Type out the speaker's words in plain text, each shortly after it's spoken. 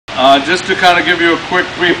Just to kind of give you a quick,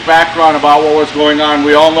 brief background about what was going on.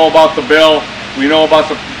 We all know about the bill. We know about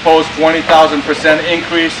the proposed 20,000%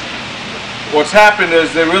 increase. What's happened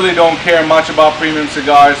is they really don't care much about premium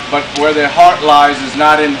cigars, but where their heart lies is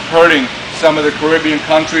not in hurting some of the Caribbean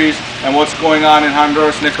countries and what's going on in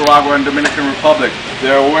Honduras, Nicaragua, and Dominican Republic.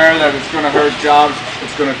 They're aware that it's going to hurt jobs,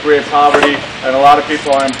 it's going to create poverty, and a lot of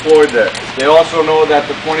people are employed there. They also know that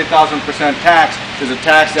the 20,000% tax is a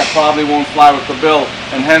tax that probably won't fly with the bill,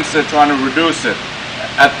 and hence they're trying to reduce it.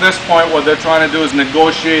 At this point, what they're trying to do is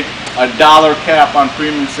negotiate a dollar cap on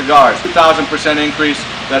premium cigars. 2,000% increase,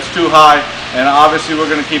 that's too high, and obviously we're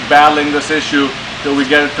going to keep battling this issue till we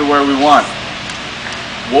get it to where we want.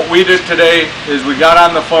 What we did today is we got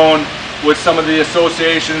on the phone with some of the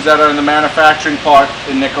associations that are in the manufacturing part.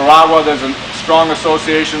 In Nicaragua, there's a strong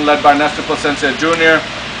association led by Nestor Plasencia Jr.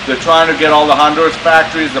 They're trying to get all the Honduras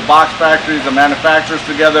factories, the box factories, the manufacturers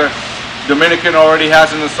together. Dominican already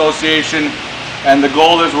has an association, and the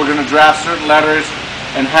goal is we're going to draft certain letters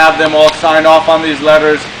and have them all sign off on these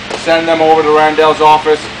letters, send them over to Randell's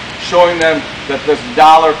office, showing them that this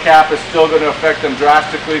dollar cap is still going to affect them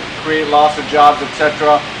drastically, create loss of jobs,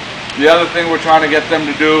 etc. The other thing we're trying to get them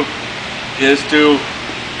to do is to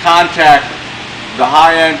contact the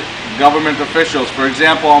high-end government officials. For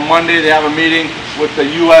example, on Monday they have a meeting with the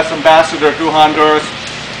U.S. ambassador to Honduras,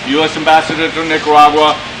 U.S. ambassador to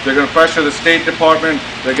Nicaragua. They're going to pressure the State Department.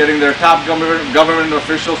 They're getting their top government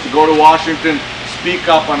officials to go to Washington, speak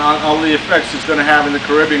up on all the effects it's going to have in the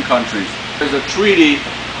Caribbean countries. There's a treaty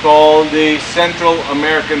called the Central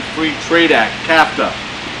American Free Trade Act, CAFTA.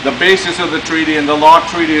 The basis of the treaty and the law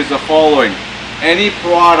treaty is the following. Any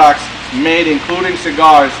products made, including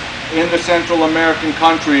cigars, in the Central American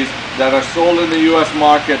countries that are sold in the U.S.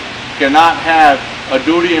 market cannot have a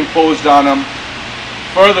duty imposed on them.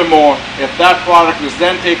 Furthermore, if that product is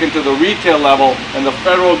then taken to the retail level and the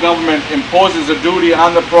federal government imposes a duty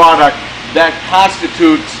on the product, that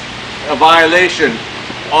constitutes a violation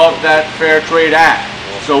of that Fair Trade Act.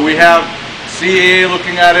 So we have CAA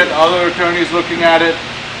looking at it, other attorneys looking at it,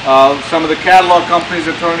 some of the catalog companies'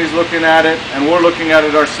 attorneys looking at it, and we're looking at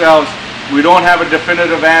it ourselves. We don't have a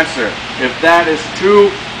definitive answer. If that is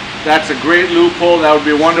true, that's a great loophole. That would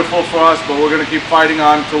be wonderful for us, but we're going to keep fighting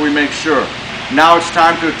on until we make sure. Now it's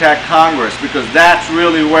time to attack Congress, because that's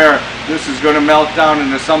really where this is going to melt down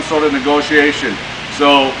into some sort of negotiation.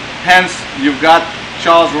 So hence, you've got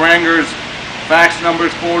Charles Ranger's fax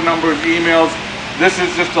numbers, phone numbers, emails. This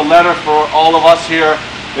is just a letter for all of us here.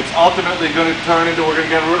 It's ultimately going to turn into, we're going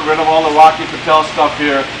to get rid of all the Rocky Patel stuff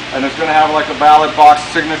here, and it's going to have like a ballot box,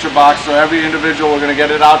 signature box, so every individual, we're going to get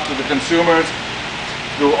it out to the consumers,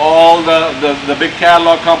 through all the big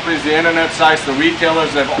catalog companies, the internet sites, the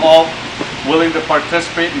retailers. They're all willing to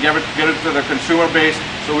participate and get it to the consumer base,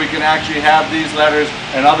 so we can actually have these letters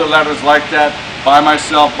and other letters like that by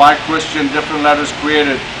myself, by Christian, different letters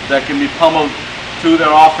created that can be pummeled to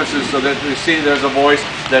their offices, so that they see there's a voice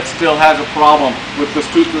that still has a problem with this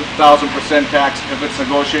 2,000% tax if it's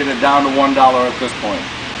negotiated down to $1 at this point.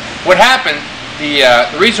 What happened, the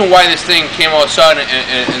reason why this thing came all of a sudden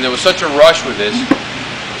and there was such a rush with this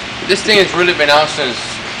thing has really been out since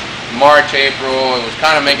March, April. It was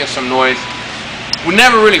kind of making some noise. We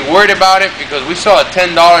never really worried about it because we saw a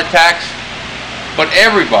 $10 tax, but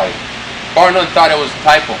everybody, bar none, thought it was a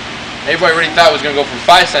typo. Everybody really thought it was going to go from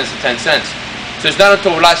 5 cents to 10 cents. So it's not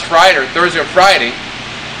until last Friday, or Thursday or Friday,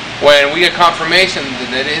 when we get confirmation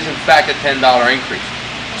that it is in fact a $10 increase.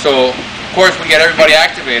 So, of course, we get everybody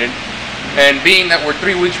activated, and being that we're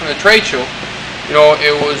 3 weeks from the trade show, you know, it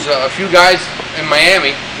was a few guys in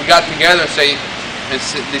Miami. We got together and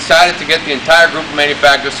decided to get the entire group of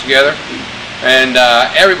manufacturers together, and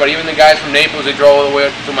everybody, even the guys from Naples, they drove all the way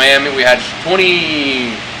up to Miami. We had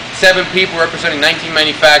 27 people representing 19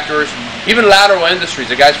 manufacturers. Even lateral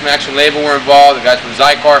industries, the guys from Action Label were involved, the guys from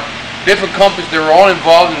Zycar, different companies, they were all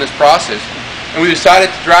involved in this process. And we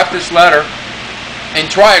decided to draft this letter and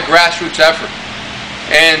try a grassroots effort.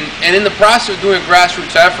 And in the process of doing a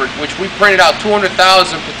grassroots effort, which we printed out 200,000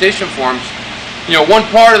 petition forms, you know, one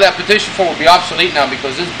part of that petition form will be obsolete now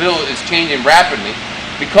because this bill is changing rapidly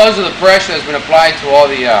because of the pressure that's been applied to all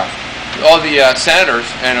the senators,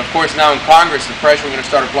 and of course now in Congress the pressure we're going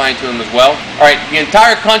to start applying to them as well. All right, the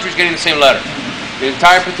entire country is getting the same letter, the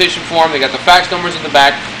entire petition form. They got the fax numbers in the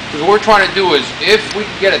back. Because what we're trying to do is, if we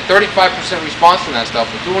can get a 35% response on that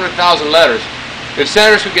stuff with 200,000 letters, if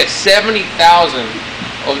senators could get 70,000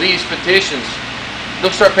 of these petitions,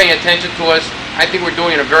 they'll start paying attention to us. I think we're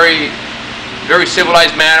doing it in a very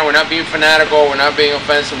civilized manner. We're not being fanatical. We're not being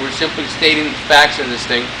offensive. We're simply stating the facts in this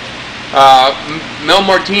thing. Mel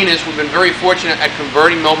Martinez, we've been very fortunate at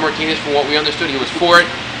converting Mel Martinez from what we understood. He was for it.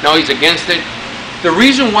 Now he's against it. The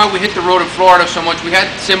reason why we hit the road in Florida so much, we had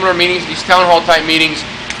similar meetings, these town hall type meetings.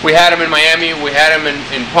 We had them in Miami, we had them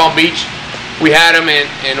in Palm Beach, we had them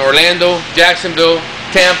in Orlando, Jacksonville,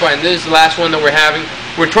 Tampa, and this is the last one that we're having.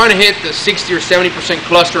 We're trying to hit the 60 or 70%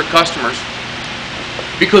 cluster of customers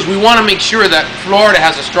because we want to make sure that Florida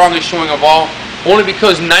has the strongest showing of all, only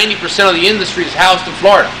because 90% of the industry is housed in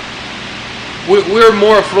Florida. We're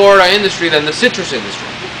more a Florida industry than the citrus industry.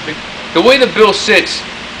 The way the bill sits,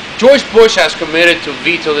 George Bush has committed to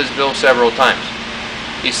veto this bill several times.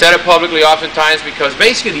 He said it publicly oftentimes because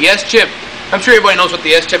basically the S-chip, I'm sure everybody knows what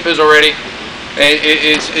the S-chip is already.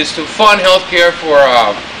 It's to fund health care for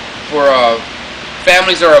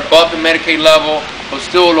families that are above the Medicaid level, but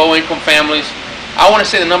still low-income families. I want to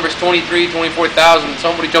say the number is 23,000, 24,000.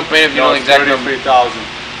 Somebody jump in if you know the exact number. 33,000.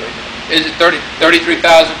 Is it 33,000?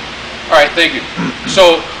 All right, thank you.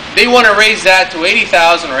 So they want to raise that to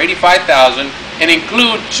 80,000 or 85,000 and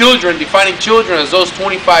include children, defining children as those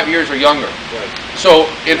 25 years or younger. Right. So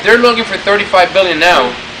if they're looking for 35 billion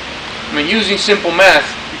now, I mean, using simple math,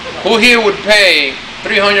 who here would pay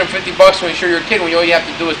 $350 to insure your kid when all you have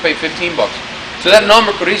to do is pay $15? So that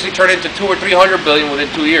number could easily turn into 200 or 300 billion within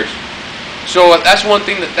 2 years. So that's one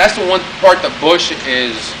thing that's the one part that Bush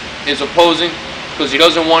is opposing, because he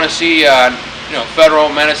doesn't want to see federal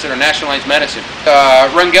medicine or nationalized medicine.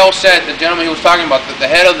 Rangel said, the gentleman he was talking about, the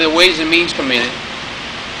head of the Ways and Means Committee,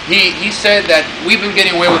 he said that we've been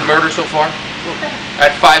getting away with murder so far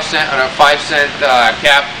at 5 cent on a 5 cent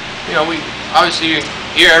cap. You know, we obviously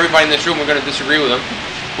here everybody in this room we're going to disagree with him.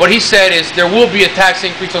 What he said is there will be a tax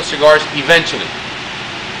increase on cigars eventually.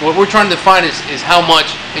 What we're trying to find is how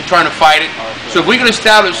much and trying to fight it. So if we can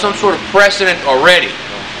establish some sort of precedent already,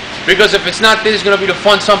 because if it's not this, it's going to be to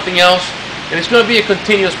fund something else, and it's going to be a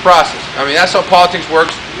continuous process. I mean, that's how politics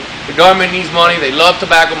works. The government needs money. They love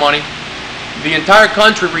tobacco money. The entire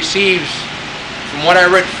country receives, from what I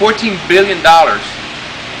read, $14 billion. 2%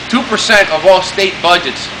 of all state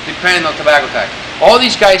budgets depend on tobacco tax. All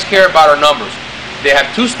these guys care about are numbers. They have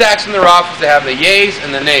two stacks in their office. They have the yays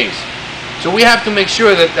and the nays. So we have to make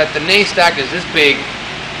sure that the nay stack is this big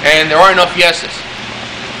and there are enough yeses.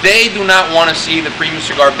 They do not want to see the premium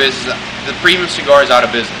cigar business, the premium cigars out of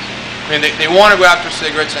business. I mean, they want to go after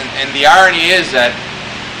cigarettes, and the irony is that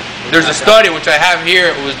there's a study which I have here.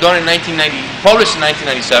 It was done in published in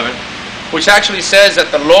 1997, which actually says that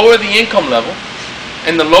the lower the income level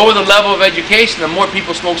and the lower the level of education, the more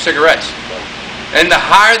people smoke cigarettes. And the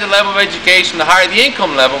higher the level of education, the higher the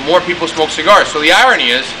income level, more people smoke cigars. So the irony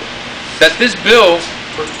is that this bill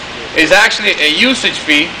is actually a usage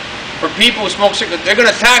fee for people who smoke cigarettes. They're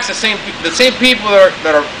going to tax the same people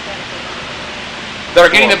that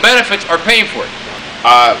are getting the benefits are paying for it.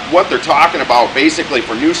 What they're talking about basically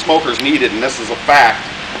for new smokers needed, and this is a fact,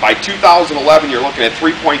 by 2011 you're looking at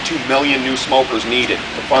 3.2 million new smokers needed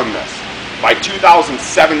to fund this. By 2017,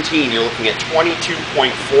 you're looking at 22.4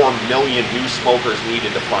 million new smokers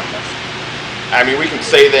needed to fund this. I mean, we can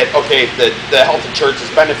say that, okay, the Health and Church is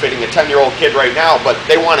benefiting a 10-year-old kid right now, but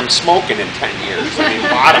they want him smoking in 10 years. I mean,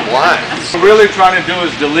 bottom line. What we're really trying to do is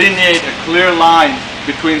delineate a clear line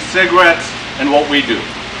between cigarettes and what we do.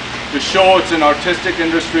 To show it's an artistic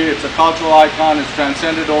industry, it's a cultural icon, it's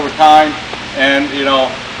transcended over time, and, you know,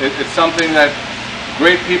 it's something that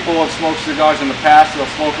great people have smoked cigars in the past, they'll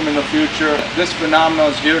smoke them in the future. This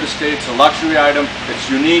phenomenon is here to stay. It's a luxury item. It's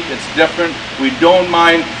unique. It's different. We don't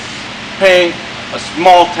mind paying a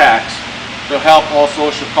small tax to help all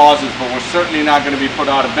social causes, but we're certainly not going to be put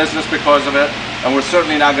out of business because of it, and we're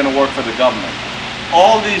certainly not going to work for the government.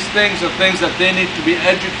 All these things are things that they need to be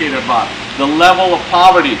educated about. The level of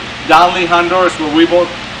poverty. Donley, Honduras, where we both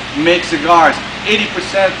make cigars,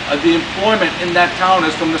 80% of the employment in that town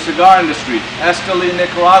is from the cigar industry. Esteli,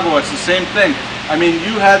 Nicaragua, it's the same thing. I mean,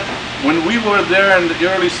 you had, when we were there in the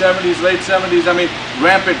early 70s, late 70s, I mean,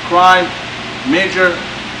 rampant crime, major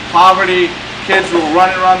poverty, kids were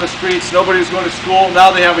running around the streets, nobody was going to school.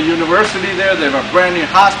 Now they have a university there, they have a brand new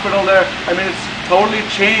hospital there. I mean, it's totally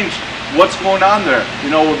changed what's going on there.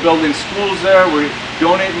 You know, we're building schools there, we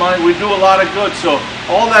donate money, we do a lot of good. So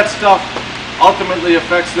all that stuff ultimately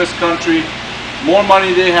affects this country. More money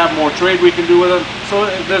they have, more trade we can do with them. So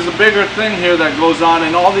there's a bigger thing here that goes on,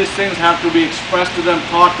 and all these things have to be expressed to them,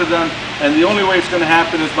 taught to them, and the only way it's going to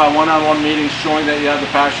happen is by one-on-one meetings showing that you have the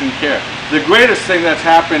passion and care. The greatest thing that's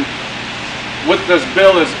happened with this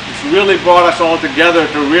bill is it's really brought us all together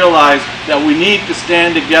to realize that we need to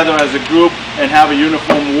stand together as a group and have a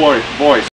uniform voice.